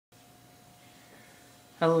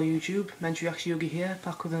Hello YouTube, MentriaxYugi here,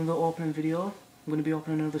 back with another opening video. I'm going to be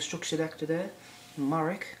opening another structure deck today,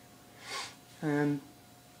 Marik.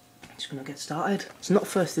 Just going to get started. It's not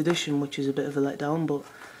first edition, which is a bit of a letdown, but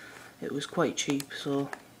it was quite cheap,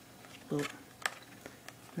 but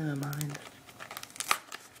never mind.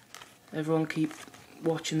 Everyone keep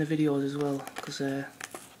watching the videos as well, because I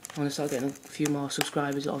want to start getting a few more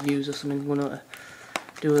subscribers or views or something. I'm going to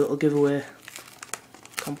do a little giveaway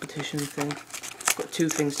competition thing. I've got two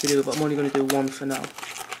things to do, but I'm only going to do one for now,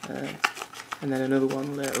 and then another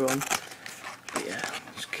one later on. But yeah,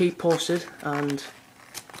 just keep posted, and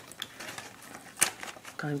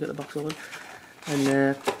can't even get the box open.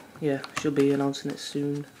 And yeah, should be announcing it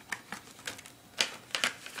soon.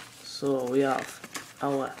 So we have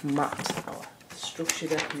our mat, our structure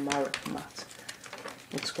deck Marik mat.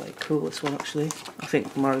 Looks quite cool, this one actually. I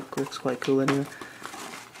think Marik looks quite cool anyway.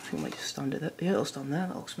 I think I might just stand it there. Yeah, it'll stand there,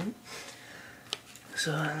 that looks mint.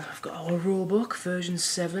 So I've got our rulebook, version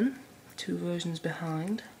 7, 2 versions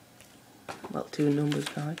behind. Well, 2 numbers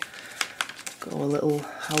behind. Got our little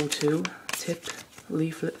how-to tip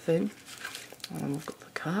leaflet thing. And we've got the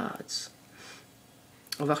cards.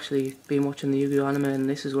 I've actually been watching the Yu-Gi-Oh anime, and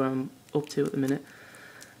this is where I'm up to at the minute.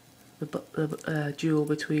 The duel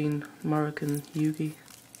between Marik and Yugi.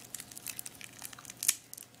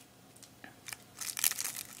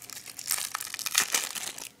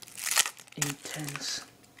 Intense.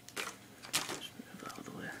 Just move that out of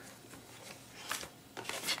the way.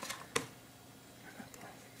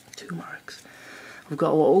 2 Mariks. We've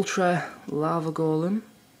got our Ultra Lava Golem.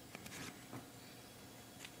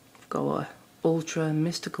 We've got our Ultra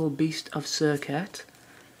Mystical Beast of Circuit.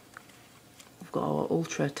 We've got our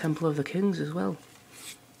Ultra Temple of the Kings as well.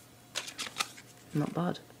 Not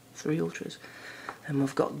bad. 3 Ultras. And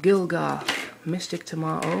we've got Gilgar, Mystic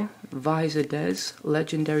Tomato, Visor Des,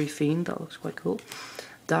 Legendary Fiend, that looks quite cool.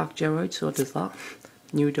 Dark Geroid, so does that.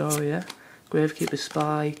 New Doria, Gravekeeper's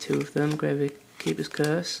Spy, 2 of them, Gravekeeper's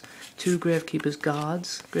Curse, 2 Gravekeeper's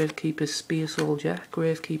Guards, Gravekeeper's Spear Soldier,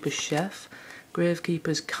 Gravekeeper's Chef,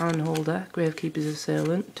 Gravekeeper's Cannon Holder, Gravekeeper's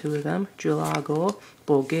Assailant, 2 of them, Drago,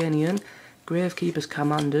 Borganian, Gravekeeper's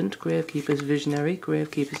Commandant, Gravekeeper's Visionary,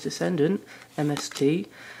 Gravekeeper's Descendant, MST,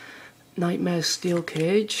 Nightmare's Steel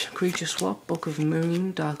Cage, Creature Swap, Book of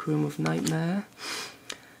Moon, Dark Room of Nightmare,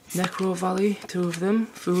 Necro Valley, 2 of them,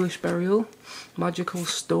 Foolish Burial, Magical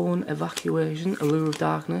Stone Evacuation, Allure of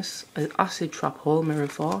Darkness, Acid Trap Hole, Mirror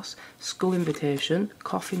Force, Skull Invitation,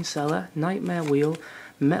 Coffin Cellar, Nightmare Wheel,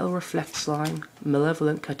 Metal Reflect Slime,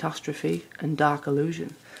 Malevolent Catastrophe, and Dark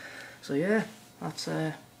Illusion. So yeah, that's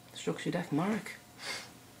structure deck Marik.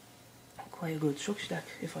 Quite a good structure deck,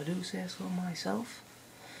 if I do say so myself.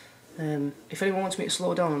 If anyone wants me to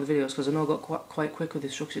slow down on the videos, because I know I got quite quick with the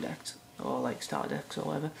structure decks, or like starter decks or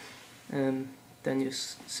whatever, then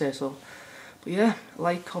just say so. But yeah,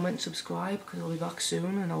 like, comment, subscribe, because I'll be back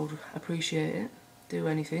soon and I would appreciate it. Do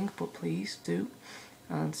anything, but please do.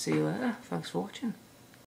 And see you later. Thanks for watching.